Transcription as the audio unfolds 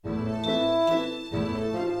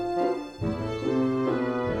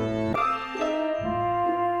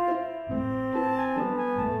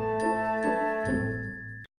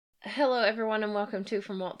everyone, and welcome to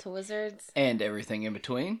From Walt to Wizards. And everything in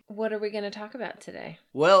between. What are we going to talk about today?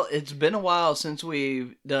 Well, it's been a while since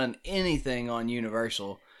we've done anything on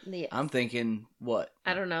Universal. Yes. I'm thinking, what?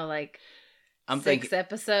 I don't know, like I'm six thinking,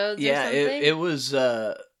 episodes or yeah, something? it was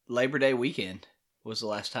Labor Day weekend was the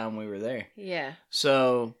last time we were there. Yeah.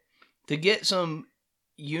 So, to get some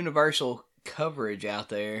Universal coverage out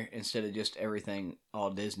there instead of just everything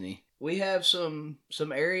all Disney, we have some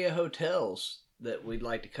area hotels that we'd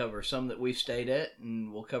like to cover. Some that we've stayed at,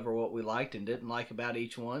 and we'll cover what we liked and didn't like about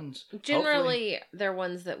each one's. Generally, they're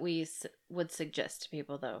ones that we would suggest to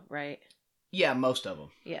people, though, right? Yeah, most of them.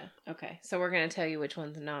 Yeah. Okay. So we're going to tell you which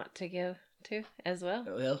ones not to go to as well?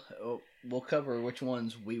 Well, we'll cover which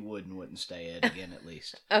ones we would and wouldn't stay at again, at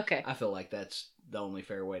least. Okay. I feel like that's the only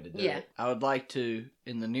fair way to do Yeah. it. I would like to,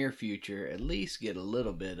 in the near future, at least get a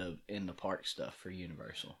little bit of in-the-park stuff for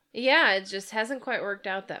Universal. Yeah, it just hasn't quite worked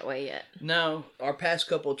out that way yet. No, our past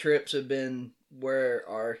couple trips have been where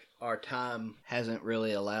our time hasn't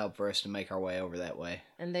really allowed for us to make our way over that way.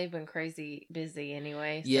 And they've been crazy busy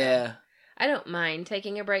anyway. So. Yeah. I don't mind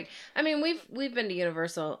taking a break. I mean, we've been to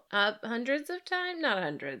Universal hundreds of times. Not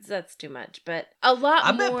hundreds. That's too much. But a lot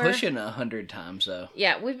I've more. been pushing 100 times, though.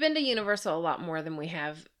 Yeah, we've been to Universal a lot more than we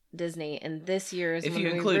have Disney. And this year is If when you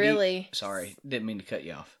we include really... Sorry, didn't mean to cut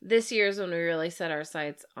you off. This year is when we really set our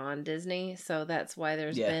sights on Disney. So that's why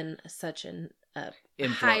there's been such an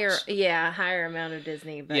Influx. higher amount of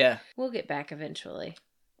Disney. But we'll get back eventually.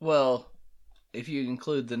 Well... If you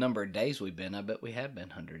include the number of days we've been, I bet we have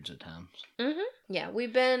been hundreds of times. Mm-hmm. Yeah,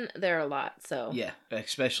 we've been there a lot, so... Yeah,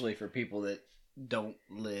 especially for people that don't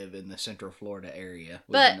live in the Central Florida area.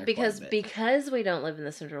 But because we don't live in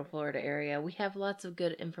the Central Florida area, we have lots of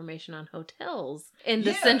good information on hotels in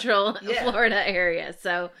the Central Florida area.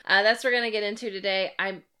 So that's what we're going to get into today.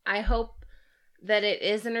 I hope that it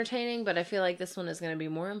is entertaining, but I feel like this one is going to be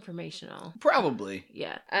more informational. Probably.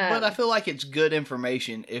 Yeah. But I feel like it's good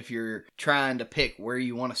information if you're trying to pick where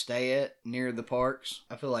you want to stay at near the parks.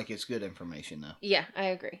 I feel like it's good information, though. Yeah, I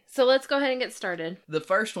agree. So let's go ahead and get started. The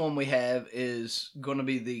first one we have is going to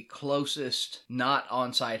be the closest not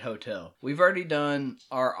on-site hotel. We've already done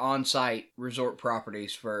our on-site resort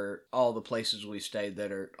properties for all the places we stayed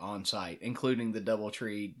that are on-site, including the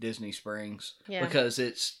DoubleTree Disney Springs. Yeah. Because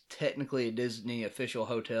it's technically a Disney official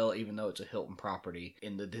hotel, even though it's a Hilton property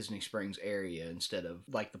in the Disney Springs area instead of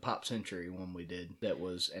like the Pop Century one we did that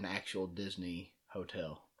was an actual Disney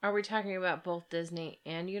hotel. Are we talking about both Disney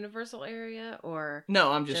and Universal area, or...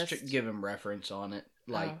 No, I'm just giving reference on it.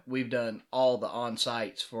 Like, we've done all the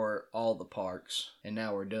on-sites for all the parks, and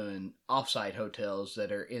now we're doing off-site hotels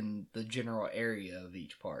that are in the general area of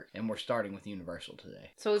each park. And we're starting with Universal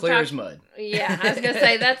today. So clear as mud. Yeah, I was going to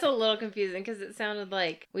say, that's a little confusing, because it sounded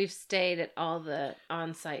like we've stayed at all the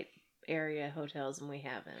on-site area hotels and we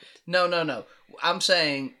haven't. No.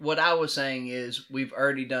 What I was saying is we've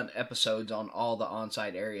already done episodes on all the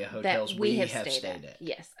on-site area hotels we have stayed at.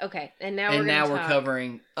 Yes. Okay. And now we're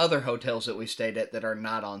covering other hotels that we stayed at that are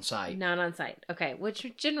not on site. Not on site. Okay. Which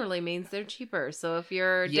generally means they're cheaper. So if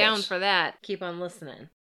you're down for that, keep on listening.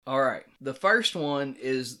 All right. The first one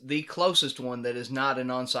is the closest one that is not an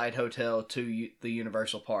on-site hotel to the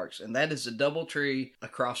Universal Parks, and that is the DoubleTree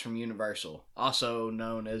across from Universal, also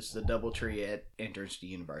known as the DoubleTree at entrance to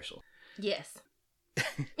Universal. Yes.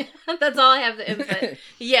 That's all I have to input.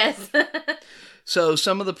 Yes. So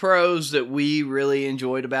some of the pros that we really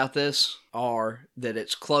enjoyed about this are that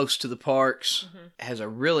it's close to the parks, has a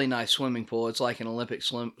really nice swimming pool. It's like an Olympic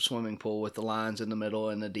swimming pool with the lines in the middle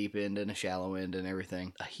and a deep end and a shallow end and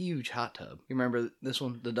everything. A huge hot tub. You remember this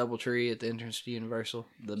one, the DoubleTree at the entrance to Universal?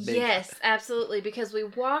 Yes, absolutely, because we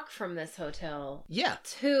walk from this hotel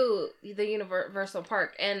to the Universal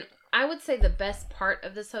Park, and I would say the best part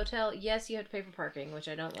of this hotel, yes, you have to pay for parking, which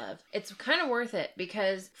I don't love. It's kind of worth it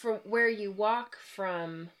because for where you walk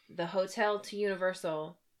from the hotel to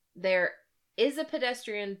Universal, there is a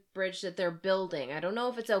pedestrian bridge that they're building. I don't know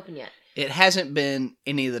if it's open yet. It hasn't been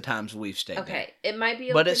any of the times we've stayed there. Okay, it might be open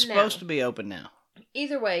now. But it's supposed to be open now.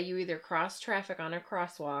 Either way, you either cross traffic on a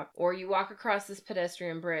crosswalk or you walk across this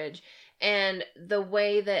pedestrian bridge. And the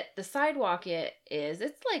way that the sidewalk is,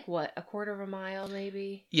 it's like, what, a quarter of a mile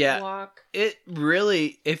maybe? Yeah. Walk? It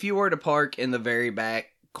really, if you were to park in the very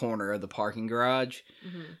back corner of the parking garage...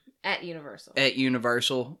 Mm-hmm. At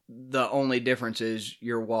Universal. The only difference is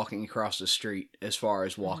you're walking across the street as far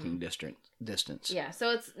as walking distance. Yeah,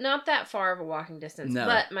 so it's not that far of a walking distance. No.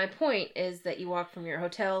 But my point is that you walk from your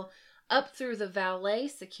hotel up through the valet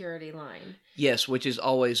security line. Yes, which is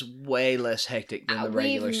always way less hectic than the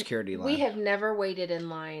regular security line. We have never waited in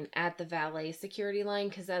line at the valet security line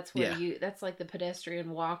because that's where that's like the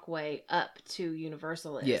pedestrian walkway up to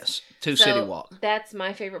Universal is. Yes, to City Walk. That's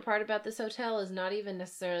my favorite part about this hotel is not even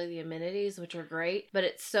necessarily the amenities, which are great, but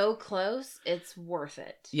it's so close, it's worth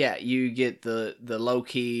it. Yeah, you get the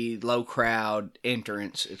low-key, low-crowd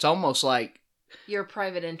entrance. It's almost like your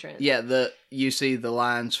private entrance. Yeah, you see the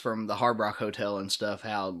lines from the Hard Rock Hotel and stuff,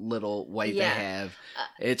 how little wait they have.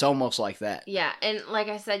 It's almost like that. Yeah, and like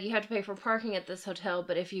I said, you have to pay for parking at this hotel,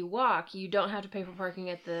 but if you walk, you don't have to pay for parking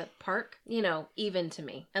at the park. Even to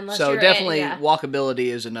me. So definitely walkability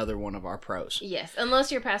is another one of our pros. Yes,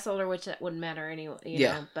 unless you're pass holder, which that wouldn't matter anyway. You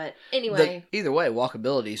know, but anyway. Either way,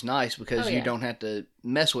 walkability is nice because you don't have to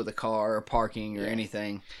mess with a car or parking or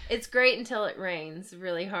anything. It's great until it rains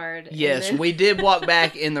really hard. Yes, we did walk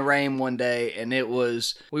back in the rain one day, and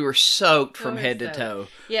we were soaked from head to toe.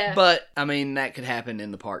 Yeah. But, I mean, that could happen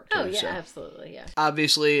in the park, too. Oh, yeah, absolutely, yeah.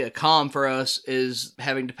 Obviously, a con for us is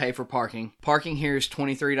having to pay for parking. Parking here is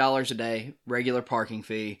 $23 a day, regular parking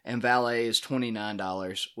fee, and valet is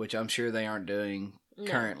 $29, which I'm sure they aren't doing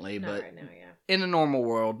currently, but right now, in a normal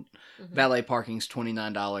world, valet parking's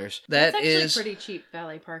 $29. That's actually pretty cheap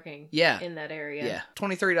valet parking in that area. Yeah.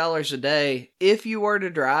 $23 a day. If you were to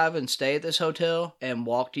drive and stay at this hotel and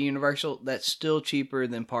walk to Universal, that's still cheaper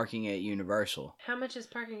than parking at Universal. How much is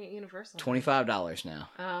parking at Universal? $25 now.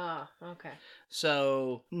 Oh, okay.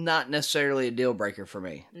 So, not necessarily a deal breaker for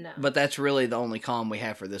me. No. But that's really the only con we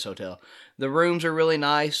have for this hotel. The rooms are really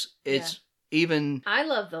nice. I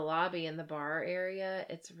love the lobby and the bar area.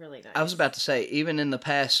 It's really nice. I was about to say, even in the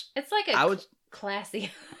past... It's like a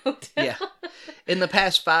classy hotel. Yeah. In the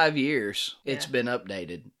past 5 years, it's been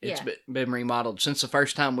updated. It's been remodeled. Since the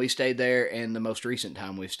first time we stayed there and the most recent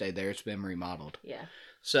time we've stayed there, it's been remodeled. Yeah.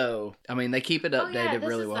 So, I mean, they keep it updated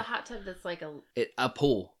really well. This is the hot tub that's like a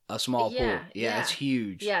pool. A small pool. Yeah, it's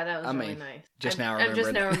huge. Yeah, that was really nice. I'm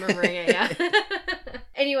just now remembering it, yeah.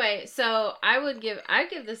 Anyway, so I'd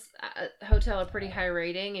give this hotel a pretty high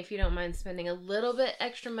rating if you don't mind spending a little bit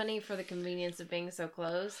extra money for the convenience of being so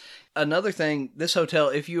close. Another thing, this hotel,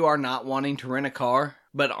 if you are not wanting to rent a car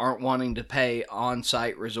but aren't wanting to pay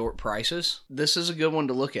on-site resort prices, this is a good one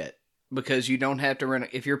to look at. Because you don't have to rent.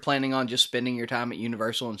 If you're planning on just spending your time at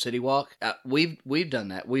Universal and City Walk, we've done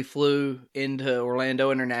that. We flew into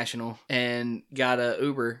Orlando International and got a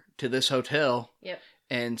Uber to this hotel. Yep.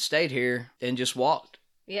 And stayed here and just walked.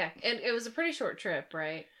 Yeah, and it was a pretty short trip,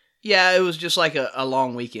 right? Yeah, it was just like a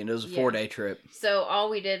long weekend. It was a 4-day trip. So all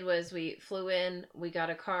we did was we flew in, we got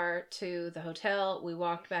a car to the hotel, we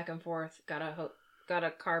walked back and forth, got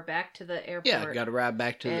a car back to the airport. Yeah, got a ride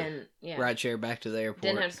back to ride share back to the airport.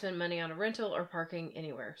 Didn't have to spend money on a rental or parking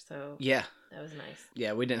anywhere. So that was nice.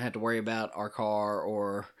 Yeah, we didn't have to worry about our car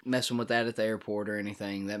or messing with that at the airport or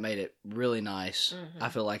anything. That made it really nice. I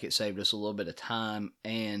feel like it saved us a little bit of time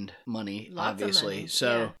and money, obviously. Money.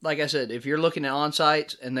 So, like I said, if you're looking at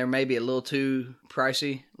on-sites and they're maybe a little too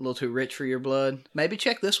pricey, a little too rich for your blood, maybe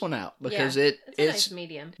check this one out because it's a nice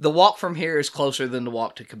medium. The walk from here is closer than the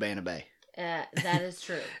walk to Cabana Bay. That is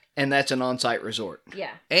true. And that's an on-site resort. Yeah.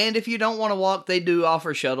 And if you don't want to walk, they do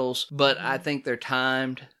offer shuttles, but I think they're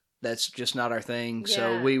timed. That's just not our thing. Yeah.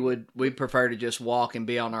 So we'd prefer to just walk and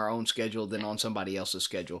be on our own schedule than on somebody else's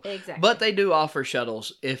schedule. Exactly. But they do offer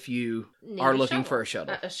shuttles if you are looking for a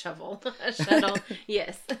shuttle. A shuttle.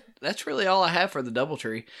 Yes. That's really all I have for the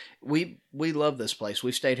DoubleTree. We love this place.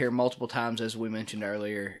 We've stayed here multiple times, as we mentioned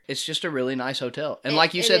earlier. It's just a really nice hotel. And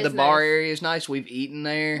like you said, the bar area is nice. We've eaten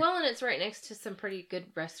there. Well, and it's right next to some pretty good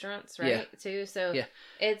restaurants, right? Yeah. Too. So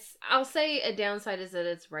I'll say a downside is that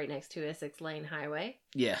it's right next to a 6-lane highway.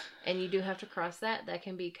 Yeah. And you do have to cross that. That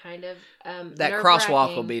can be kind of that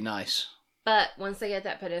crosswalk will be nice. But once they get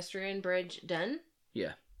that pedestrian bridge done,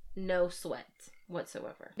 no sweat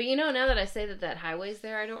whatsoever. But now that I say that highway's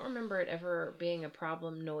there, I don't remember it ever being a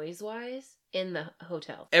problem noise-wise in the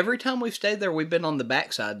hotel. Every time we've stayed there, we've been on the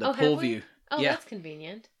backside, the pool view. Oh, that's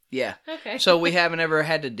convenient. Yeah. Okay. So we haven't ever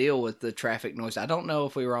had to deal with the traffic noise. I don't know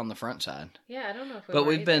if we were on the front side. Yeah, I don't know if we were. But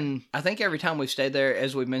we've either. been, I think every time we've stayed there,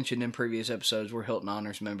 as we mentioned in previous episodes, we're Hilton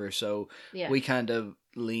Honors members. So we kind of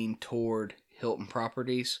lean toward Hilton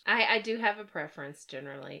properties. I do have a preference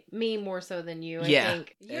generally. Me more so than you. I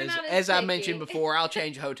think. As I mentioned before, I'll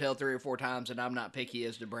change a hotel 3 or 4 times, and I'm not picky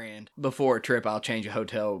as to brand. Before a trip, I'll change a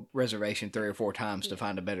hotel reservation 3 or 4 times to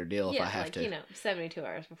find a better deal if I have to. 72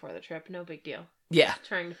 hours before the trip, no big deal. Yeah.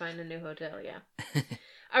 Trying to find a new hotel, yeah.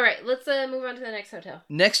 All right, let's move on to the next hotel.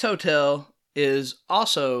 Next hotel is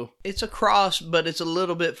also, it's across, but it's a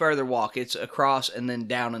little bit further walk. It's across and then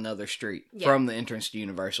down another street from the entrance to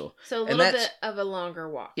Universal. So a little bit of a longer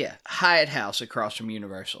walk. Yeah, Hyatt House across from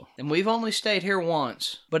Universal. And we've only stayed here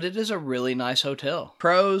once, but it is a really nice hotel.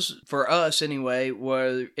 Pros, for us anyway,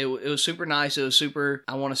 were it was super nice. It was super,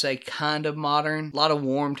 I want to say, kind of modern. A lot of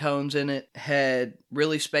warm tones in it. Had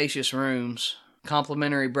really spacious rooms,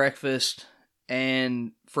 complimentary breakfast,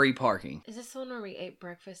 and free parking. Is this the one where we ate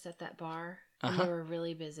breakfast at that bar? And they were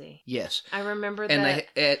really busy. Yes. I remember that. And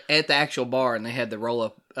they at the actual bar, and they had the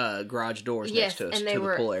roll-up garage doors next to us, to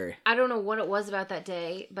the pool area. I don't know what it was about that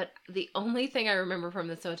day, but the only thing I remember from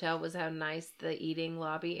this hotel was how nice the eating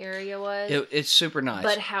lobby area was. It's super nice.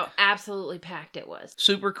 But how absolutely packed it was.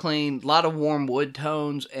 Super clean. A lot of warm wood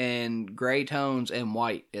tones and gray tones and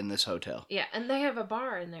white in this hotel. Yeah, and they have a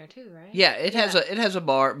bar in there too, right? Yeah, it has a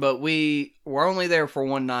bar, but we were only there for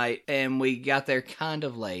one night, and we got there kind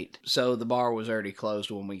of late, so the bar was already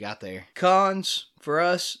closed when we got there. Cons for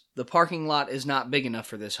us, the parking lot is not big enough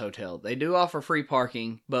for this hotel. They do offer free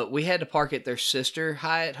parking, but we had to park at their sister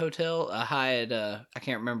Hyatt hotel. A Hyatt, I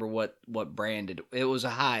can't remember what brand it was. A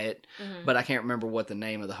Hyatt, but I can't remember what the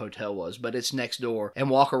name of the hotel was. But it's next door, and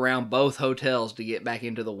walk around both hotels to get back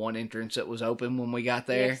into the one entrance that was open when we got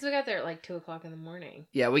there. Yeah, because we got there at like 2:00 in the morning.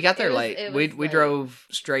 Yeah, we got there late. We drove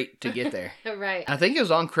straight to get there. Right. I think it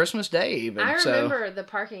was on Christmas Day even. I remember the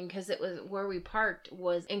parking because it was where we parked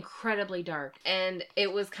was incredibly dark, and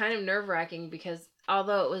it was kind of nerve-wracking because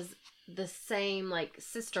although it was the same like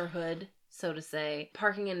sisterhood, so to say,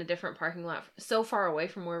 parking in a different parking lot so far away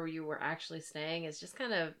from where you were actually staying is just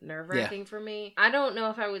kind of nerve-wracking for me. I don't know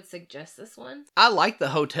if I would suggest this one. I like the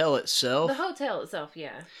hotel itself. The hotel itself,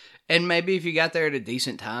 yeah. And maybe if you got there at a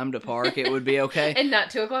decent time to park, it would be okay. And not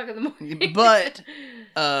 2:00 in the morning. But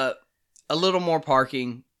a little more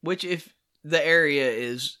parking, which if the area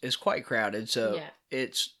is quite crowded, so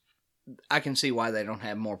I can see why they don't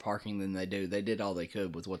have more parking than they do. They did all they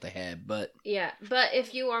could with what they had, but... Yeah, but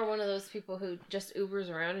if you are one of those people who just Ubers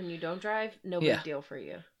around and you don't drive, no big deal for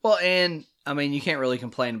you. Well, and, I mean, you can't really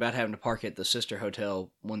complain about having to park at the sister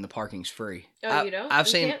hotel when the parking's free. Oh, you don't? I've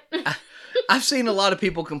seen a lot of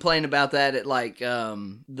people complain about that at, like,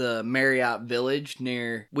 the Marriott Village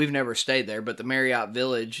near... We've never stayed there, but the Marriott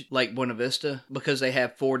Village, Lake Buena Vista, because they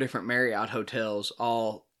have 4 different Marriott hotels,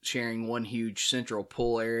 all sharing one huge central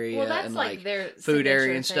pool area and like their food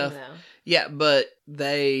area and stuff. Yeah, but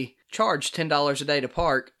they charge $10 a day to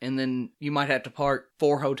park, and then you might have to park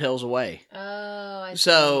 4 hotels away. Oh, I see.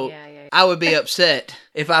 So yeah. I would be upset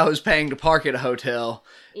if I was paying to park at a hotel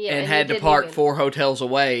and had to park 4 hotels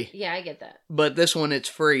away. Yeah, I get that. But this one, it's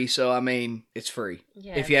free, so I mean, it's free.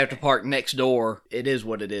 Yeah, if you have to park next door, it is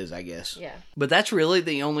what it is, I guess. Yeah. But that's really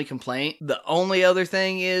the only complaint. The only other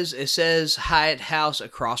thing is, it says Hyatt House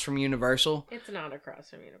across from Universal. It's not across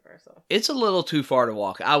from Universal. It's a little too far to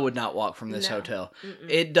walk. I would not walk from this hotel.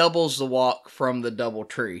 It doubles the walk from the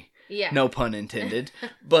DoubleTree. Yeah. No pun intended.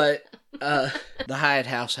 But the Hyatt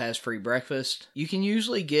House has free breakfast. You can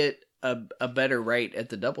usually get a better rate at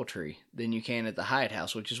the DoubleTree than you can at the Hyatt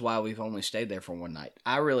House, which is why we've only stayed there for one night.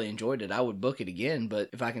 I really enjoyed it. I would book it again, but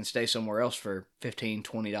if I can stay somewhere else for $15,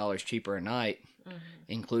 $20 cheaper a night,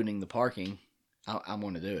 including the parking, I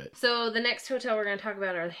want to do it. So the next hotel we're going to talk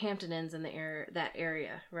about are the Hampton Inns in that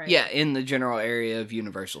area, right? Yeah, in the general area of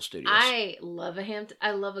Universal Studios. I love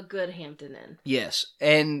a good Hampton Inn. Yes,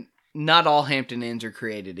 and not all Hampton Inns are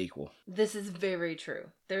created equal. This is very true.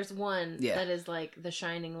 There's one that is like the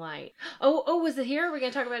shining light. Oh, was it here? Are we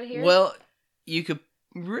going to talk about it here? Well, you could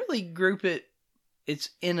really group it. It's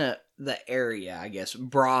in the area, I guess,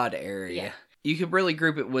 broad area. Yeah. You could really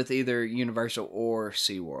group it with either Universal or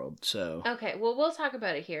SeaWorld, so... Okay, well, we'll talk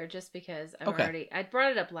about it here, just because I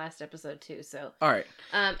brought it up last episode, too, so... Alright.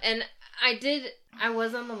 And I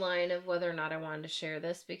was on the line of whether or not I wanted to share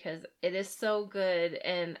this, because it is so good,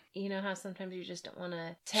 and you know how sometimes you just don't want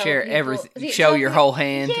to tell share people... everything, show your whole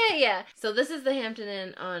hand. Yeah. So this is the Hampton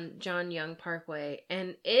Inn on John Young Parkway,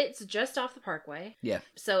 and it's just off the Parkway. Yeah.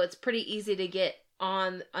 So it's pretty easy to get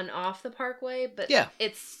on and off the Parkway, but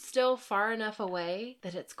it's still far enough away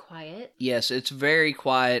that it's quiet. Yes, it's very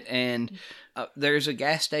quiet, and there's a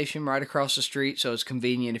gas station right across the street, so it's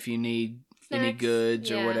convenient if you need any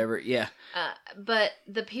goods or whatever. Yeah. But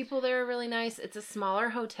the people there are really nice. It's a smaller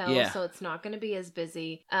hotel, so it's not going to be as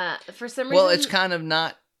busy. For some reason... Well, it's kind of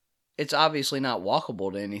not... it's obviously not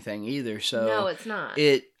walkable to anything either. So no, it's not.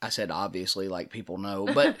 I said obviously, like people know,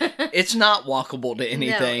 but it's not walkable to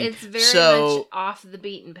anything. No, it's very much off the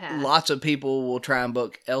beaten path. Lots of people will try and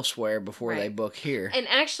book elsewhere before they book here. And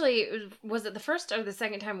actually, was it the first or the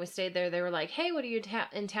second time we stayed there? They were like, "Hey, what are you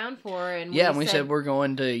in town for?" And we said we're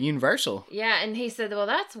going to Universal. Yeah, and he said, "Well,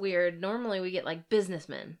 that's weird. Normally, we get like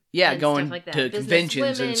businessmen." Yeah, going like to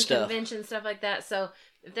conventions and stuff. Conventions, stuff like that. So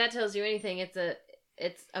if that tells you anything, it's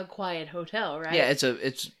a quiet hotel, right? Yeah, it's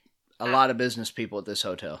a lot of business people at this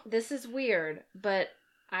hotel. This is weird, but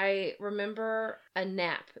I remember a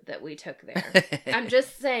nap that we took there. I'm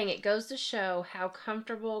just saying, it goes to show how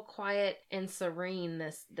comfortable, quiet, and serene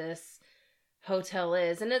this hotel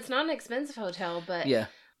is. And it's not an expensive hotel, but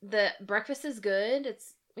the breakfast is good.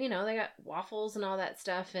 It's, they got waffles and all that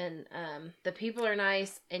stuff, and the people are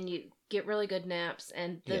nice, and you get really good naps.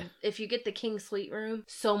 And if you get the King Suite room,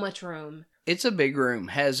 so much room. It's a big room.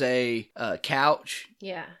 Has a couch.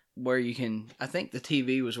 Yeah. Where you can, I think the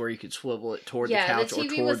TV was where you could swivel it toward the couch or toward the bed.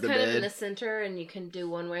 Yeah, the TV was kind of in the center, and you can do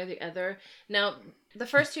one way or the other. Now, the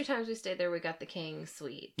first 2 times we stayed there, we got the King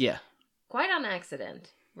Suite. Yeah. Quite on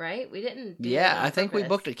accident, right? We didn't do I think we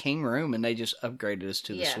booked a king room, and they just upgraded us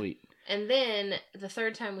to the suite. And then, the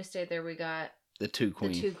 3rd time we stayed there, we got the 2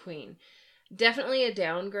 queen. The 2 queen. Definitely a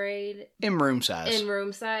downgrade. In room size.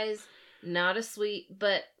 Not a suite,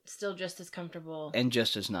 but still just as comfortable. And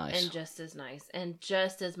just as nice. And just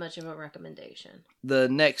as much of a recommendation. The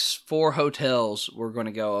next 4 hotels we're going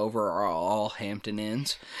to go over are all Hampton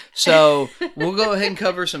Inns. So we'll go ahead and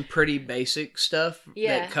cover some pretty basic stuff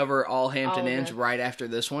that cover all Hampton Inns right after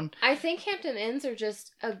this one. I think Hampton Inns are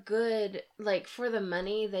just a good, for the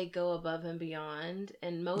money, they go above and beyond.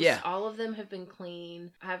 And all of them have been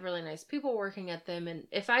clean. I have really nice people working at them. And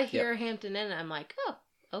if I hear Hampton Inn, I'm like, oh,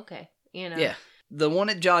 okay. Yeah. The one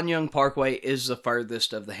at John Young Parkway is the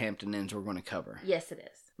furthest of the Hampton Inns we're going to cover. Yes, it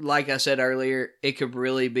is. Like I said earlier, it could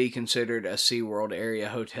really be considered a SeaWorld area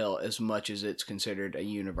hotel as much as it's considered a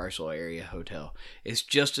Universal area hotel. It's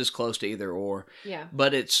just as close to either or. Yeah.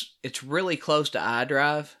 But it's really close to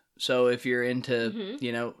iDrive. So if you're into,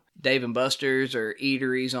 Dave & Buster's or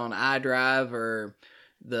eateries on iDrive or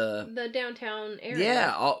the downtown area.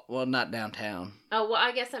 Yeah. Well, not downtown. Oh, well,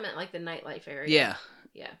 I guess I meant like the nightlife area. Yeah.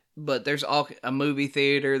 Yeah. But there's a movie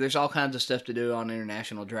theater. There's all kinds of stuff to do on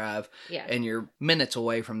International Drive. Yeah. And you're minutes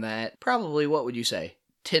away from that. Probably, what would you say?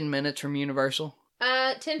 10 minutes from Universal?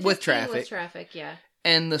 10, with traffic. With traffic, yeah.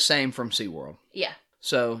 And the same from SeaWorld. Yeah.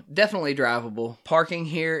 So, definitely drivable. Parking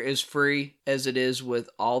here is free, as it is with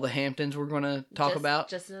all the Hamptons we're going to talk about.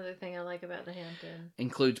 Just another thing I like about the Hampton.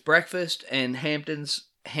 Includes breakfast, and Hamptons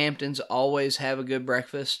always have a good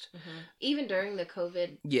breakfast. Mm-hmm. Even during the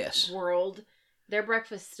COVID yes. world, their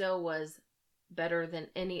breakfast still was better than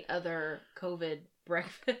any other COVID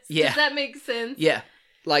breakfast. Yeah. Does that make sense? Yeah.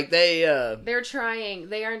 Like they're trying.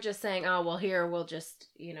 They aren't just saying, "Oh, well, here we'll just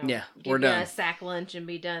give we're you done. A sack lunch and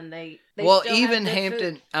be done." They well, still even have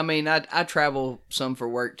Hampton. Food. I mean, I travel some for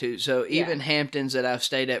work too, so even Hamptons that I've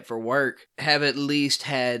stayed at for work have at least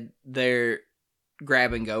had their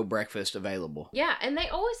grab and go breakfast available. Yeah, and they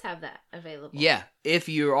always have that available. Yeah, if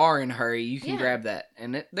you are in a hurry, you can grab that,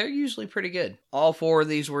 and they're usually pretty good. All 4 of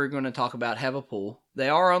these we're going to talk about have a pool. They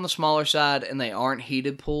are on the smaller side, and they aren't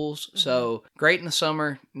heated pools, so great in the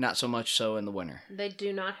summer, not so much so in the winter. They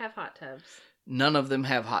do not have hot tubs. None of them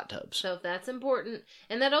have hot tubs. So if that's important,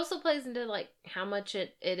 and that also plays into how much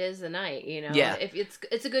it is a night, Yeah. If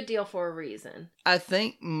it's a good deal for a reason. I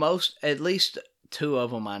think at least 2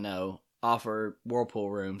 of them I know offer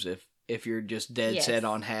whirlpool rooms if you're just dead set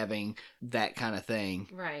on having that kind of thing.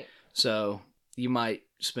 Right. So you might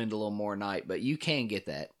spend a little more a night, but you can get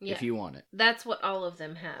that if you want it. That's what all of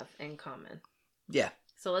them have in common. Yeah.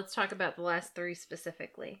 So let's talk about the last 3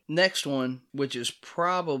 specifically. Next one, which is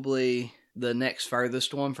probably the next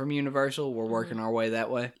furthest one from Universal, we're working our way that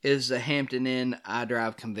way, is the Hampton Inn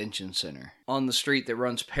iDrive Convention Center. On the street that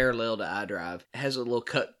runs parallel to iDrive, it has a little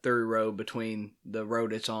cut-through road between the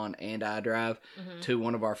road it's on and iDrive to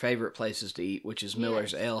one of our favorite places to eat, which is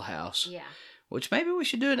Miller's Ale House. Yeah. Which maybe we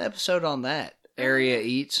should do an episode on that. Area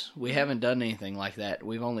eats. We haven't done anything like that.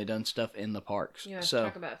 We've only done stuff in the parks. You want to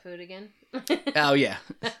talk about food again? Oh, yeah.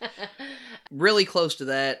 Really close to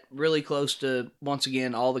that. Really close to, once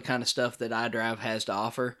again, all the kind of stuff that iDrive has to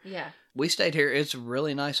offer. Yeah. We stayed here. It's a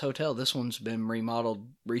really nice hotel. This one's been remodeled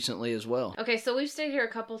recently as well. Okay, so we've stayed here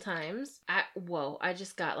a couple times. I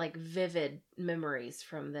just got vivid memories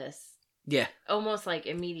from this. Yeah. Almost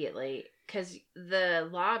immediately. Because the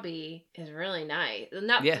lobby is really nice.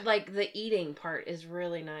 The eating part is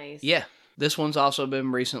really nice. Yeah. This one's also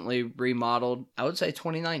been recently remodeled. I would say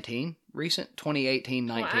 2019. Recent 2018,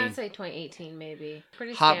 19. Well, I would say 2018 maybe.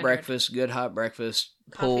 Pretty hot standard. breakfast, good hot breakfast.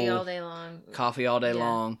 Coffee all day long. Coffee all day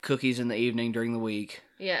long. Cookies in the evening during the week.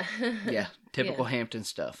 Yeah. Yeah. Typical Hampton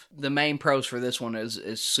stuff. The main pros for this one is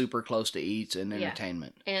super close to eats and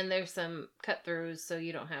entertainment. And there's some cut-throughs, so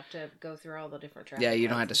you don't have to go through all the different traffic. Yeah, you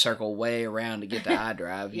don't have to circle way around to get to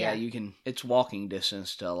iDrive. Yeah, you can. It's walking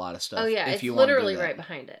distance to a lot of stuff. Oh, yeah. If It's you literally right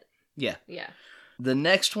behind it. Yeah. Yeah. The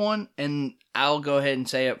next one, and I'll go ahead and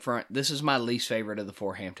say up front, this is my least favorite of the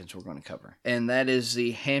 4 Hamptons we're going to cover. And that is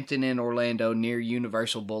the Hampton Inn Orlando near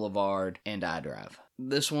Universal Boulevard and iDrive.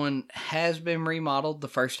 This one has been remodeled. The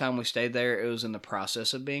first time we stayed there, it was in the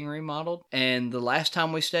process of being remodeled. And the last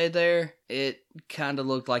time we stayed there, it kind of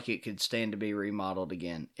looked like it could stand to be remodeled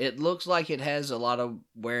again. It looks like it has a lot of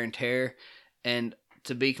wear and tear. And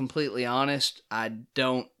to be completely honest, I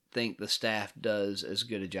don't think the staff does as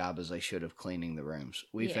good a job as they should of cleaning the rooms.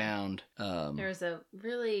 We found there's a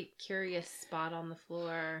really curious spot on the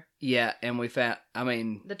floor. Yeah, and we found, I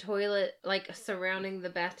mean, the toilet, like surrounding the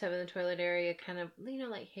bathtub and the toilet area, kind of,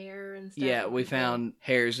 like hair and stuff. Yeah, we found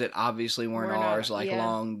hairs that obviously weren't ours,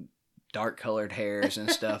 long dark colored hairs and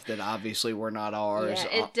stuff that obviously were not ours.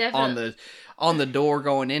 Yeah, it definitely on the door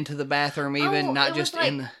going into the bathroom, even not just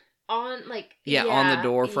in the on on the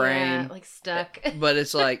door frame, stuck. But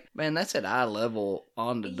it's like, man, that's at eye level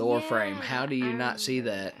on the door frame. How do you not see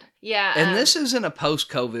that? Yeah. And this is in a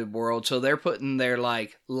post-COVID world, so they're putting their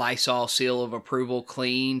Lysol seal of approval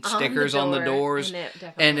clean stickers on the doors.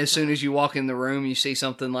 And as soon as you walk in the room, you see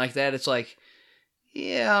something like that. It's like,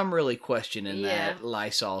 yeah, I'm really questioning that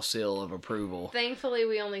Lysol seal of approval. Thankfully,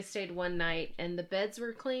 we only stayed one night, and the beds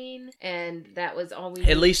were clean, and that was all we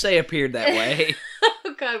needed. At least they appeared that way.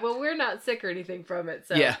 Oh, God. Well, we're not sick or anything from it,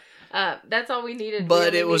 so that's all we needed.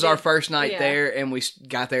 But it was our first night there, and we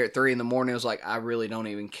got there at 3 a.m. It was like, I really don't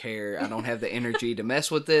even care. I don't have the energy to mess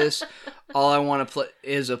with this. All I want to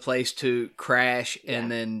is a place to crash and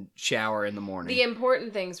then shower in the morning. The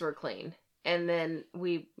important things were clean. And then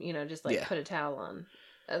we, just put a towel on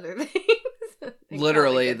other things.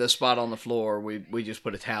 Literally, the spot on the floor, we just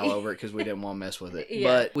put a towel over it because we didn't want to mess with it.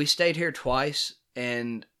 But we stayed here twice,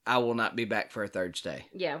 and I will not be back for a third stay.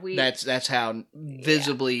 Yeah, that's how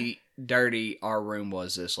visibly dirty our room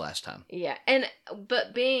was this last time. Yeah,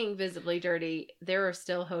 but being visibly dirty, there are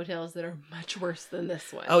still hotels that are much worse than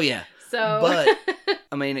this one. Oh yeah. So, but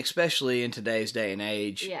I mean, especially in today's day and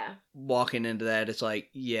age, walking into that, it's like,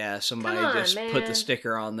 somebody just put the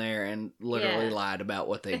sticker on there and literally lied about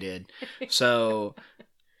what they did. So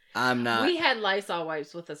I'm not. We had Lysol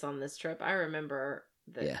wipes with us on this trip. I remember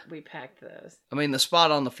that we packed those. I mean, the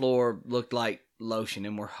spot on the floor looked like lotion,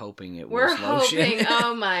 and we're hoping it was lotion. We're hoping.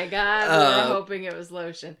 Oh my God, we're hoping it was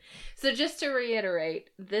lotion. So just to reiterate,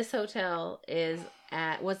 this hotel is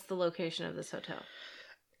at, what's the location of this hotel?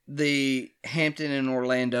 The Hampton in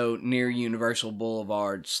Orlando near Universal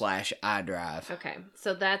Boulevard / iDrive. Okay,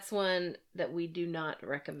 so that's one that we do not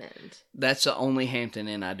recommend. That's the only Hampton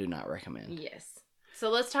Inn I do not recommend. Yes. So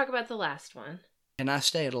let's talk about the last one. And I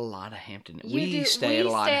stay at a lot of Hampton Inns. We stay at a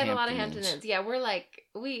lot of Hampton Inns. Yeah, we're like,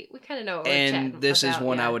 we kind of know what we're chatting about. And this is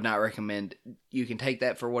one I would not recommend. You can take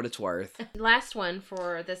that for what it's worth. Last one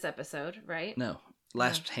for this episode, right? No.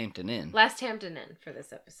 Last Hampton Inn. Last Hampton Inn for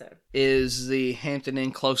this episode. Is the Hampton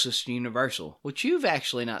Inn closest to Universal, which you've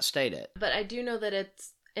actually not stayed at. But I do know that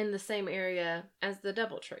it's in the same area as the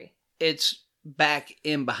DoubleTree. It's back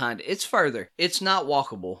in behind it. It's further. It's not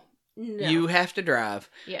walkable. No. You have to drive.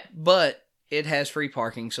 Yeah. But it has free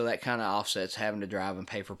parking, so that kind of offsets having to drive and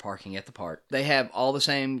pay for parking at the park. They have all the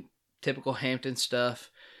same typical Hampton stuff.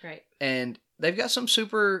 Right. And they've got some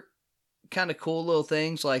super kind of cool little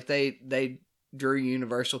things, like they drew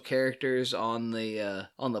Universal characters on the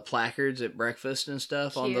placards at breakfast and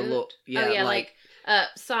stuff. Cute. On the little like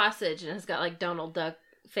sausage, and it's got like Donald Duck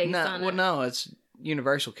face on it. Well, no, it's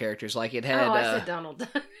Universal characters. Like it had. I said Donald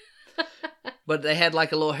Duck. But they had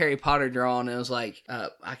like a little Harry Potter drawing. And it was like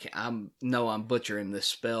I'm butchering this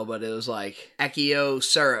spell, but it was like Accio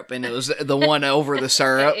syrup, and it was the one over the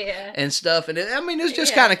syrup and stuff. And it was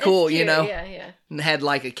just kind of cool, you know. Yeah. And it had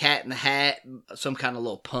like a cat in the hat, some kind of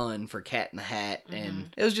little pun for cat in the hat,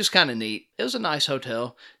 and it was just kind of neat. It was a nice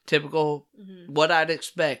hotel, typical what I'd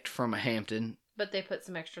expect from a Hampton. But they put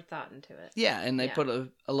some extra thought into it. Yeah, and they put a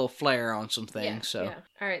little flair on some things. Yeah.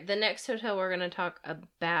 All right, the next hotel we're going to talk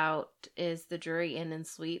about is the Drury Inn and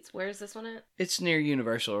Suites. Where is this one at? It's near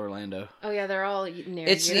Universal Orlando. Oh, yeah, they're all near.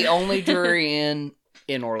 It's the only Drury Inn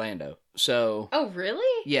in Orlando. So. Oh,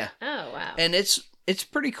 really? Yeah. Oh, wow. And it's It's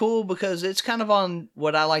pretty cool because it's kind of on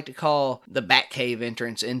what I like to call the Batcave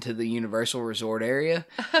entrance into the Universal Resort area.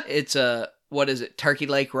 It's what is it, Turkey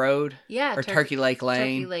Lake Road? Yeah. Or Turkey Lake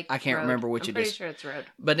Lane? Turkey Lake I can't Road. remember which I'm it is. pretty sure it's Road.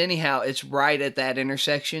 But anyhow, it's right at that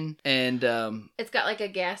intersection. And it's got like a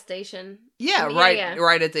gas station. Yeah,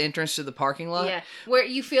 right at the entrance to the parking lot. Yeah, where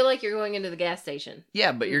you feel like you're going into the gas station.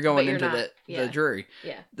 Yeah, but you're going into the Drury.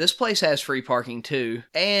 Yeah. This place has free parking too.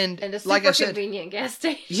 And a super like I said, convenient gas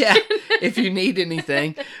station. Yeah, if you need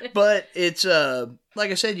anything. But it's,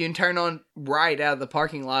 like I said, you can turn on right out of the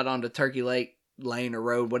parking lot onto Turkey Lake Lane or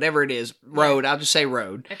Road, whatever it is. Road, I'll just say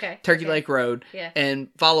Road. Okay. Turkey Lake Road. Yeah. And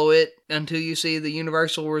follow it until you see the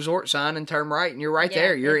Universal Resort sign and turn right, and you're right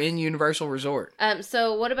there. You're in Universal Resort.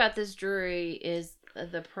 So what about this Drury is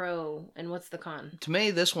the pro, and what's the con? To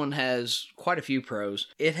me, this one has quite a few pros.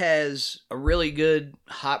 It has a really good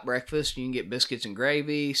hot breakfast. You can get biscuits and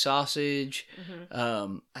gravy, sausage.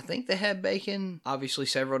 Mm-hmm. I think they have bacon, obviously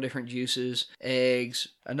several different juices, eggs.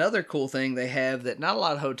 Another cool thing they have that not a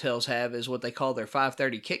lot of hotels have is what they call their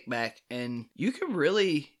 5:30 kickback, and you can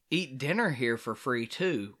really eat dinner here for free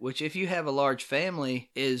too, which if you have a large family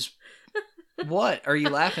is... What are you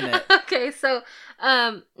laughing at? Okay, so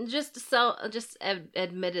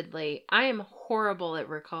admittedly, I am horrible at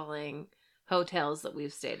recalling hotels that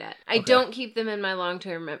we've stayed at. I don't keep them in my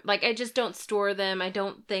long-term, like I just don't store them. I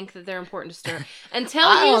don't think that they're important to store until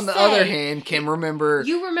on the other hand, can remember.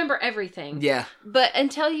 You remember everything. Yeah. But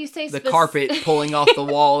until you say the carpet pulling off the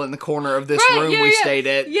wall in the corner of this room we stayed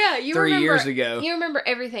at 3 years ago. You remember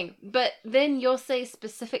everything, but then you'll say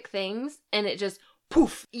specific things, and it just.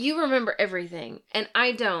 Poof! You remember everything, and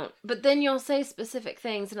I don't. But then you'll say specific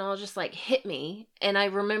things, and I'll just, like, hit me, and I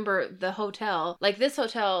remember the hotel. Like, this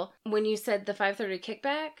hotel, when you said the 5:30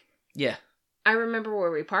 kickback... Yeah. I remember where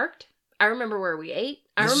we parked. I remember where we ate.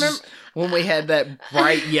 I remember... when we had that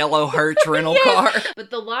bright yellow Hertz rental car.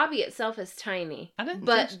 But the lobby itself is tiny.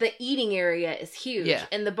 But the eating area is huge. Yeah.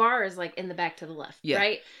 And the bar is, like, in the back to the left,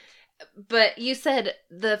 right? But you said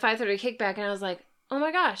the 5:30 kickback, and I was like, oh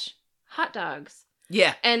my gosh, hot dogs.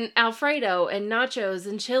 Yeah. And Alfredo and nachos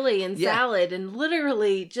and chili and salad and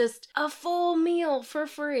literally just a full meal for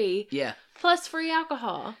free. Yeah. Plus free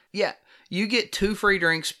alcohol. Yeah. You get 2 free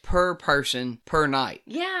drinks per person per night.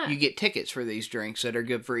 Yeah. You get tickets for these drinks that are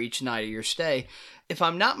good for each night of your stay. If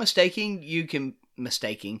I'm not mistaken, you can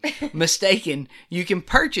you can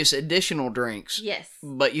purchase additional drinks. Yes.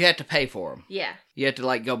 But you have to pay for them. Yeah. You have to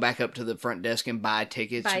like go back up to the front desk and buy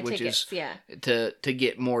tickets, to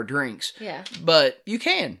get more drinks. Yeah. But you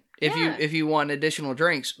can. If you want additional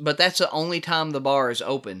drinks, but that's the only time the bar is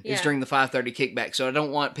open is during the 5:30 kickback. So I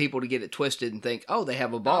don't want people to get it twisted and think, oh, they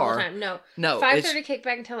have a bar. All the time. No. 5:30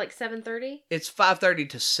 kickback until like 7:30. It's 5:30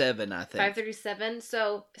 to 7, I think. 5:30 7.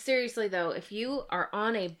 So seriously though, if you are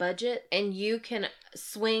on a budget and you can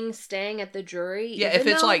swing staying at the Drury, if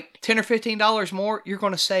it's like $10 or $15 more, you're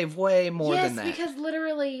going to save way more than that. Yes, because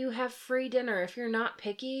literally you have free dinner if you're not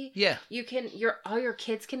picky. Yeah, you can. All your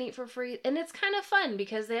kids can eat for free, and it's kind of fun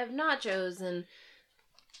because they have nachos and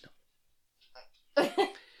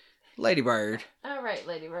Ladybird. All right,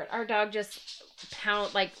 Ladybird. Our dog just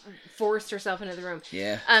forced herself into the room.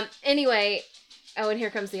 Yeah. Anyway, and here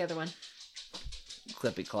comes the other one.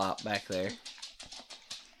 Clippy clop back there.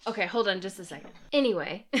 Okay, hold on just a second.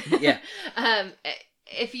 Anyway. Yeah.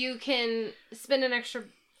 If you can spend an extra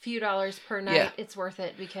few dollars per night, it's worth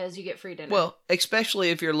it because you get free dinner. Well, especially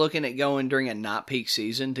if you're looking at going during a not peak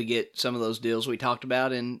season to get some of those deals we talked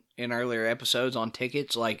about in earlier episodes on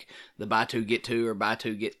tickets, like the buy 2 get 2 or buy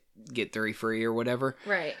 2 get 3 free or whatever.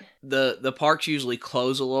 Right. The parks usually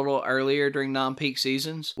close a little earlier during non-peak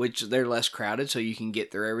seasons, which they're less crowded, so you can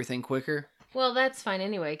get through everything quicker. Well, that's fine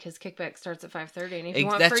anyway, because kickback starts at 5:30, and if you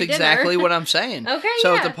want that's free exactly dinner... what I'm saying. Okay,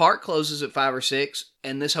 so if the park closes at 5 or 6,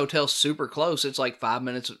 and this hotel's super close, it's like 5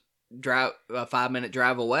 minutes drive, a 5-minute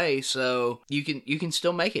drive away, so you can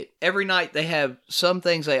still make it. Every night they have some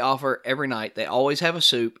things they offer. Every night they always have a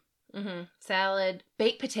soup, salad,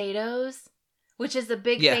 baked potatoes. Which is a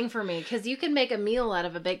big thing for me, because you can make a meal out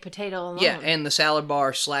of a baked potato alone. Yeah, and the salad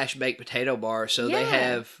bar / baked potato bar, so they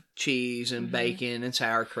have cheese and bacon and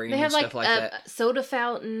sour cream and stuff like that. Soda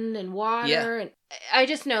fountain and water. Yeah. And I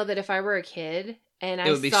just know that if I were a kid and I saw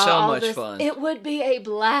it would be so much this, fun. It would be a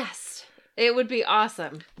blast. It would be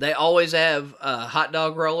awesome. They always have a hot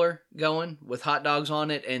dog roller going with hot dogs on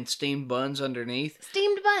it and steamed buns underneath.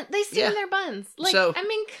 Steamed buns. They steam their buns.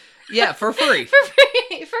 Yeah, for free. For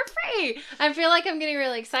free. I feel like I'm getting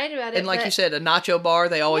really excited about it. And like you said, a nacho bar,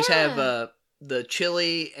 they always have the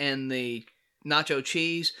chili and the nacho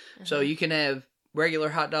cheese. So you can have regular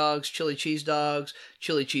hot dogs, chili cheese dogs,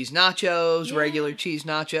 chili cheese nachos, regular cheese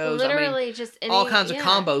nachos. Literally just all kinds of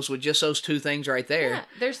combos with just those two things right there. Yeah,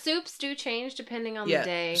 their soups do change depending on the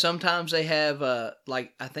day. Sometimes they have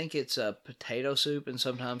like I think it's a potato soup, and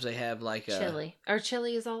sometimes they have like a chili. Or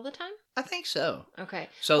chili is all the time? I think so. Okay.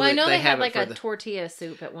 So I know they had like a tortilla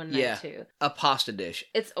soup at one night too. A pasta dish.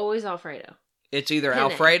 It's always Alfredo. It's either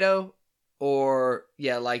Alfredo or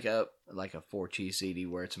like a 4-cheese ziti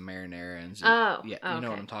where it's a marinara and you know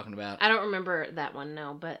what I'm talking about. I don't remember that one,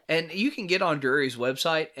 no, but and you can get on Drury's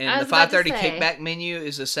website, and the 5:30 kickback menu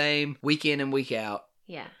is the same week in and week out.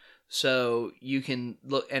 Yeah. So you can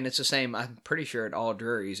look, and it's the same, I'm pretty sure, at all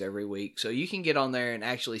Drury's every week. So you can get on there and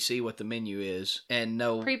actually see what the menu is and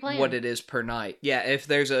know what it is per night. Yeah, if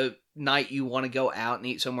there's a night you want to go out and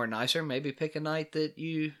eat somewhere nicer, maybe pick a night that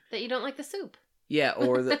you don't like the soup. Yeah,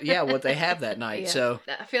 or what they have that night. Yeah. So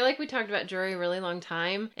I feel like we talked about Drury a really long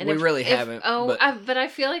time, and we really haven't. But I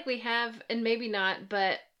feel like we have, and maybe not.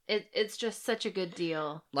 But it's just such a good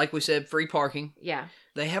deal. Like we said, free parking. Yeah,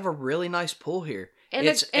 they have a really nice pool here. And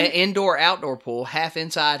it's an indoor-outdoor pool, half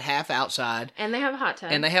inside, half outside. And they have a hot tub.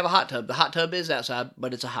 And they have a hot tub. The hot tub is outside,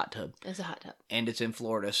 but it's a hot tub. It's a hot tub. And it's in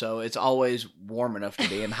Florida, so it's always warm enough to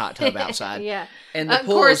be in a hot tub outside. Yeah. And the pool of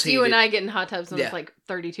course, is heated. You and I get in hot tubs when it's like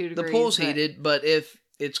 32 degrees. The pool's heated, but if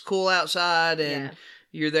it's cool outside and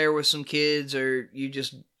you're there with some kids or you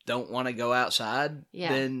just don't want to go outside,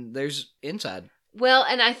 then there's inside. Well,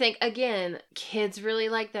 and I think, again, kids really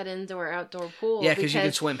like that indoor-outdoor pool. Yeah, because you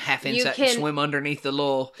can swim half inside, swim underneath the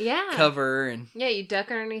little cover. And yeah, you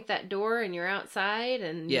duck underneath that door and you're outside,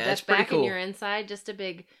 and you duck back cool. and you're inside. Just a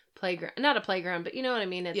big playground. Not a playground, but you know what I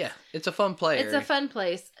mean. It's a fun play. It's a fun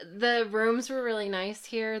place. The rooms were really nice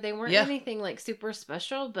here. They weren't anything like super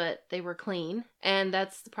special, but they were clean. And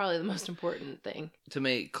that's probably the most important thing. To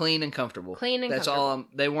me, clean and comfortable. That's all.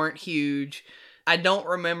 They weren't huge. I don't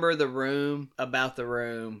remember about the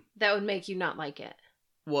room. That would make you not like it.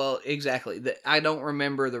 Well, exactly. I don't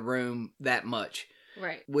remember the room that much.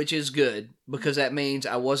 Right. Which is good, because that means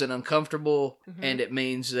I wasn't uncomfortable, and it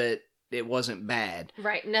means that it wasn't bad.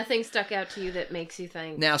 Right. Nothing stuck out to you that makes you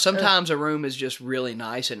think. Now, sometimes a room is just really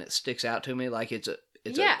nice and it sticks out to me like it's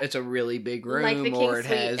a really big room, like or it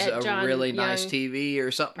has a really nice TV or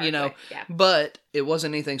something, you know. Yeah. But it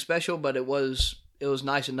wasn't anything special, but it was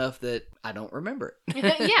nice enough that I don't remember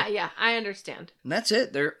it. yeah, I understand. And that's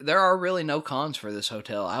it. There are really no cons for this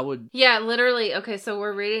hotel. Yeah, literally. Okay, so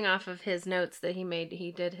we're reading off of his notes that he made.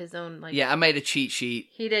 He did his own, Yeah, I made a cheat sheet.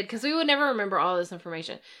 He did, because we would never remember all this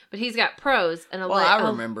information. But he's got pros and I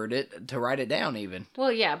remembered it to write it down even.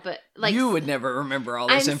 Well, yeah, but you would never remember all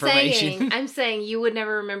this information. I'm saying you would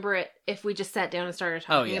never remember it if we just sat down and started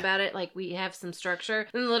talking about it. Like, we have some structure.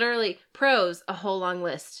 And literally, pros, a whole long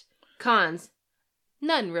list. Cons,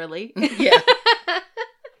 none, really. Yeah.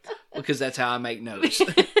 Because that's how I make notes.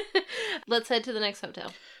 Let's head to the next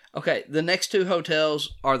hotel. Okay, the next two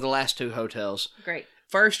hotels are the last two hotels. Great.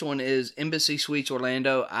 First one is Embassy Suites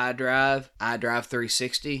Orlando iDrive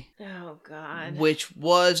 360. Oh, God. Which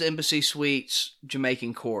was Embassy Suites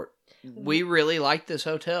Jamaican Court. We really liked this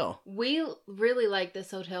hotel. We really liked this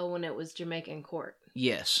hotel when it was Jamaican Court.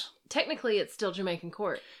 Yes. Technically, it's still Jamaican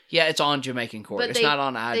Court. Yeah, it's on Jamaican Court. It's not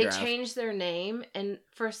on iDrive. They changed their name, and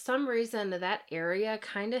for some reason, that area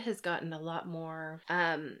kind of has gotten a lot more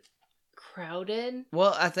crowded.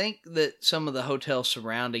 Well, I think that some of the hotels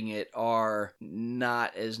surrounding it are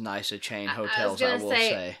not as nice a chain hotels, I will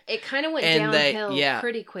say. It kind of went downhill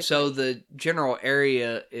pretty quickly. So the general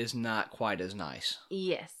area is not quite as nice.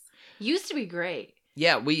 Yes. Used to be great.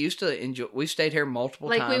 Yeah, we used to enjoy. We stayed here multiple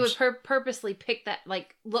times. Like, we would purposely pick that,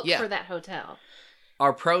 look for that hotel.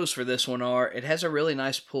 Our pros for this one are, it has a really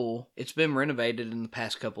nice pool. It's been renovated in the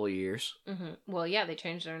past couple of years. Mm-hmm. Well, yeah, they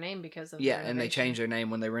changed their name because of the renovation. And they changed their name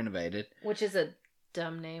when they renovated. Which is a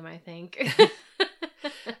dumb name, I think.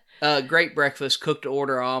 Great breakfast, cooked to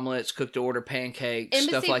order omelets, cooked to order pancakes,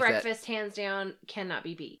 stuff like that. Embassy breakfast, hands down, cannot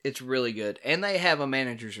be beat. It's really good. And they have a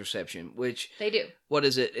manager's reception, which... They do. What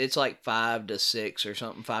is it? It's like 5 to 6 or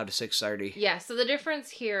something, 5 to 6:30. Yeah, so the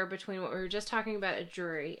difference here between what we were just talking about at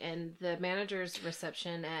Drury and the manager's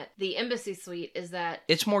reception at the Embassy Suite is that...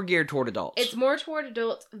 It's more geared toward adults. It's more toward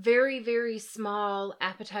adults. Very, very small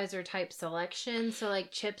appetizer type selection. So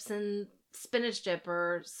like chips and... spinach dip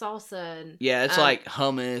or salsa and it's like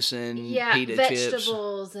hummus and pita chips,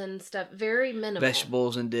 vegetables and stuff. Very minimal.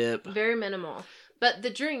 Vegetables and dip. Very minimal. But the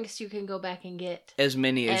drinks, you can go back and get as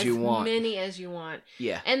many as you want. As many as you want.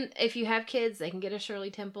 Yeah. And if you have kids, they can get a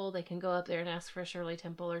Shirley Temple. They can go up there and ask for a Shirley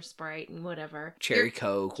Temple or Sprite and whatever. Cherry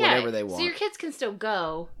Coke, whatever they want. So your kids can still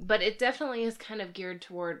go, but it definitely is kind of geared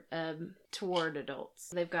toward adults.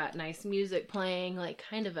 They've got nice music playing, like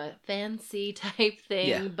kind of a fancy type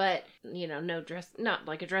thing, but no dress, not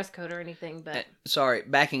like a dress code or anything, but sorry,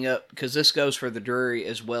 backing up, because this goes for the Drury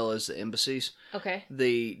as well as the embassies. Okay.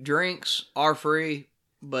 The drinks are free,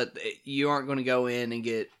 but you aren't going to go in and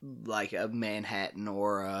get like a Manhattan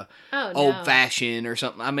or a Old Fashioned or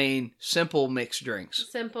something. I mean, simple mixed drinks.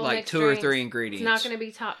 Simple like mixed 2 drinks. or 3 ingredients. It's not going to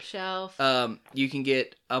be top shelf. You can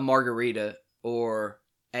get a margarita or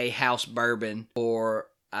a house bourbon or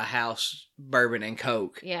a house bourbon and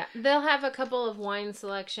Coke. Yeah. They'll have a couple of wine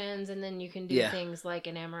selections, and then you can do things like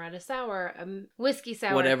an amaretto sour, a whiskey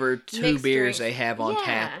sour. Whatever 2 beers drinks they have on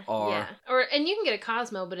tap are. Yeah. And you can get a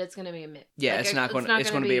Cosmo, but it's going to be a mix. Yeah, like it's not going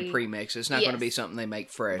to be a premix. It's not going to be something they make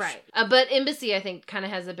fresh. Right. But Embassy, I think, kind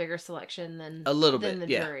of has a bigger selection than the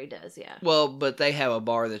Drury does, yeah. Well, but they have a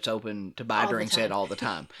bar that's open to buy drinks at all the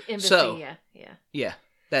time. Embassy, yeah.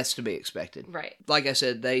 That's to be expected. Right. Like I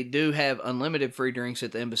said, they do have unlimited free drinks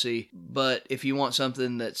at the Embassy, but if you want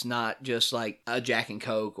something that's not just like a Jack and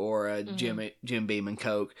Coke or a Jim Beam and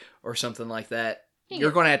Coke or something like that,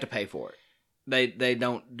 you're going to have to pay for it. They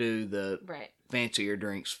don't do the fancier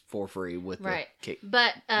drinks for free with the kick,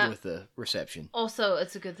 but with the reception. Also,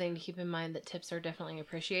 it's a good thing to keep in mind that tips are definitely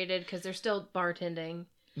appreciated because they're still bartending.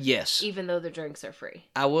 Yes. Even though the drinks are free.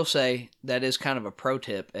 I will say that is kind of a pro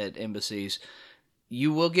tip at embassies.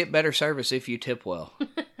 You will get better service if you tip well.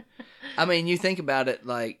 I mean, you think about it,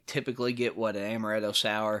 like, typically get, an amaretto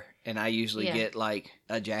sour, and I usually get, like,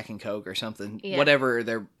 a Jack and Coke or something. Yeah.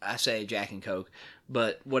 Whatever I say Jack and Coke,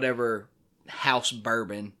 but whatever house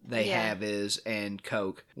bourbon they have is, and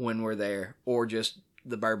Coke when we're there, or just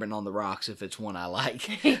the bourbon on the rocks if it's one I like.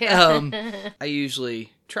 I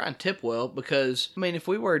usually try and tip well because, I mean, if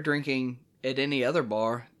we were drinking at any other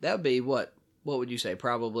bar, that would be what would you say?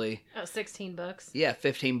 Probably $16. Yeah,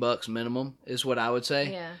 $15 minimum is what I would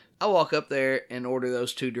say. Yeah. I walk up there and order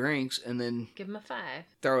those 2 drinks and then give them a 5.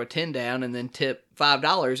 Throw a 10 down and then tip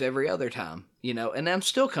 $5 every other time. And I'm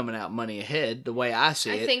still coming out money ahead the way I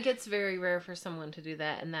see it. I think it's very rare for someone to do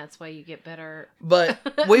that, and that's why you get better. But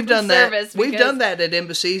we've done that. We've done that at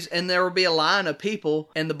embassies, and there will be a line of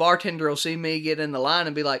people, and the bartender will see me get in the line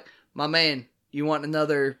and be like, "My man, you want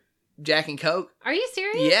another Jack and Coke?" Are you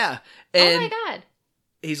serious? Yeah. And oh my God.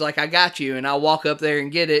 He's like, "I got you," and I'll walk up there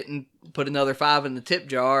and get it and put another 5 in the tip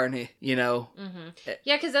jar, and Yeah,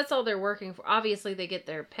 because that's all they're working for. Obviously, they get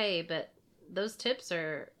their pay, but those tips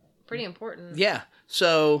are pretty important. Yeah.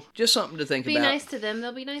 So just something to think about. Be nice to them;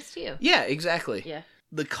 they'll be nice to you. Yeah, exactly. Yeah.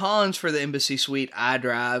 The cons for the Embassy Suite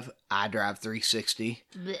iDrive 360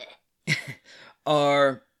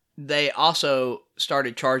 are they also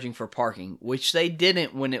started charging for parking, which they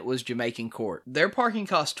didn't when it was Jamaican Court. Their parking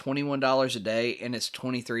costs $21 a day, and it's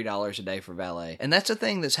 $23 a day for valet. And that's a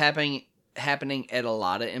thing that's happening at a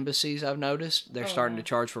lot of embassies, I've noticed. They're starting to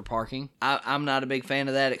charge for parking. I'm not a big fan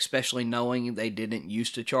of that, especially knowing they didn't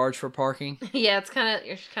used to charge for parking. Yeah,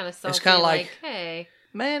 you're kind of salty. It's kind of like, hey,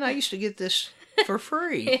 man, I used to get this for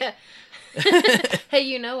free. Yeah. Hey,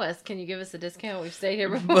 you know us. Can you give us a discount? We've stayed here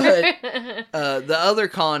before. But the other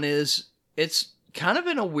con is it's kind of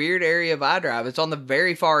in a weird area of iDrive. It's on the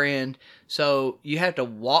very far end, so you have to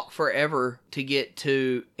walk forever to get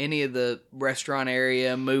to any of the restaurant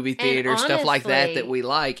area, movie theater, stuff like that we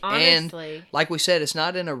like. Honestly. And like we said, it's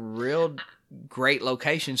not in a real great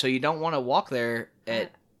location, so you don't want to walk there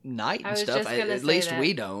at night and stuff. At least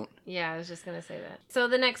we don't. Yeah, I was just gonna say that. So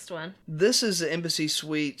the next one. This is the Embassy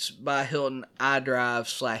Suites by Hilton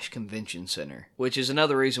iDrive / Convention Center, which is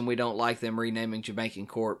another reason we don't like them renaming Jamaican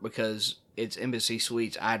Court, because it's Embassy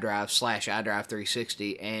Suites iDrive / iDrive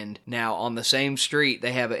 360, and now on the same street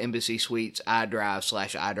they have an Embassy Suites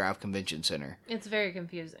iDrive / iDrive Convention Center. It's very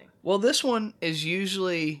confusing. Well, this one is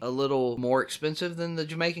usually a little more expensive than the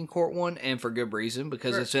Jamaican Court one, and for good reason,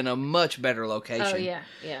 because it's in a much better location. Oh, yeah.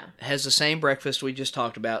 It has the same breakfast we just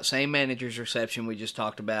talked about, same manager's reception we just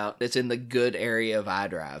talked about. It's in the good area of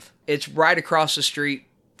iDrive. It's right across the street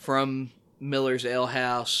from Miller's Ale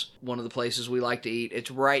House, one of the places we like to eat. It's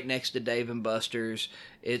right next to Dave & Buster's.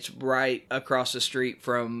 It's right across the street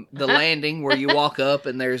from the landing where you walk up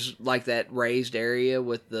and there's like that raised area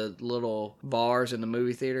with the little bars in the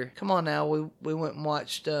movie theater. Come on now, we went and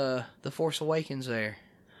watched The Force Awakens there.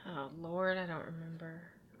 Oh, Lord, I don't remember.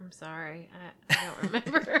 I'm sorry. I don't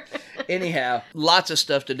remember. Anyhow, lots of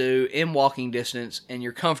stuff to do in walking distance, and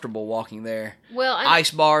you're comfortable walking there. Well,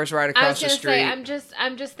 ice bars right across the street. Say,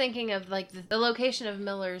 I'm just thinking of like the location of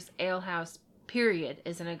Miller's Ale House. Period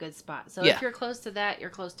is in a good spot. So if you're close to that, you're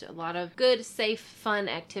close to a lot of good, safe, fun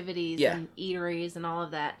activities and eateries and all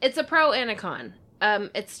of that. It's a pro and a con.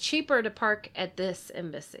 It's cheaper to park at this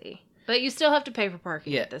embassy. But you still have to pay for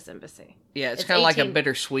parking at this embassy. Yeah, it's kind of like a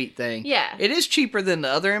bittersweet thing. Yeah. It is cheaper than the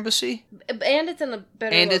other embassy. And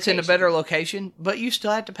it's in a better location. But you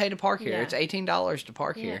still have to pay to park here. Yeah. It's $18 to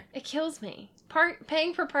park here. It kills me.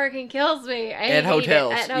 Paying for parking kills me. At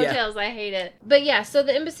hotels. At hotels, I hate it. But yeah, so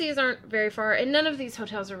the embassies aren't very far. And none of these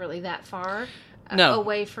hotels are really that far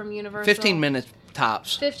away from Universal. 15 minutes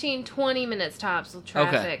tops. 15, 20 minutes tops with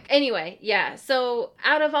traffic. Okay. Anyway, yeah. So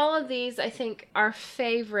out of all of these, I think our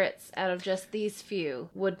favorites out of just these few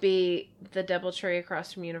would be the DoubleTree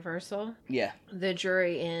across from Universal. Yeah. The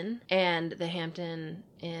Drury Inn and the Hampton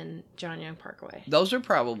Inn John Young Parkway. Those are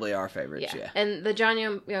probably our favorites, yeah. And the John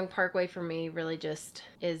Young Parkway for me really just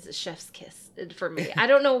is chef's kiss for me. I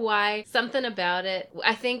don't know why. Something about it.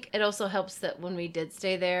 I think it also helps that when we did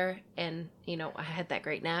stay there and, I had that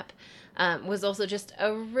great nap. Was also just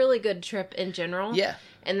a really good trip in general. Yeah.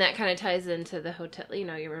 And that kind of ties into the hotel,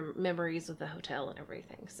 your memories with the hotel and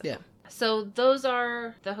everything. So. Yeah. So those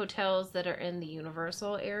are the hotels that are in the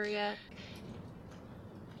Universal area.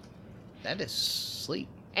 That is sleep.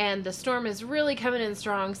 And the storm is really coming in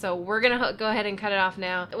strong, so we're going to go ahead and cut it off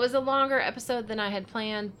now. It was a longer episode than I had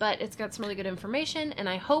planned, but it's got some really good information, and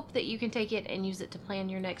I hope that you can take it and use it to plan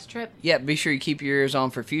your next trip. Yeah, be sure you keep your ears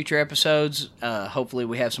on for future episodes. Hopefully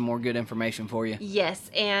we have some more good information for you. Yes,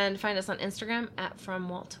 and find us on Instagram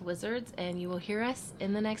 @FromWaltToWizards, and you will hear us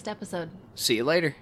in the next episode. See you later.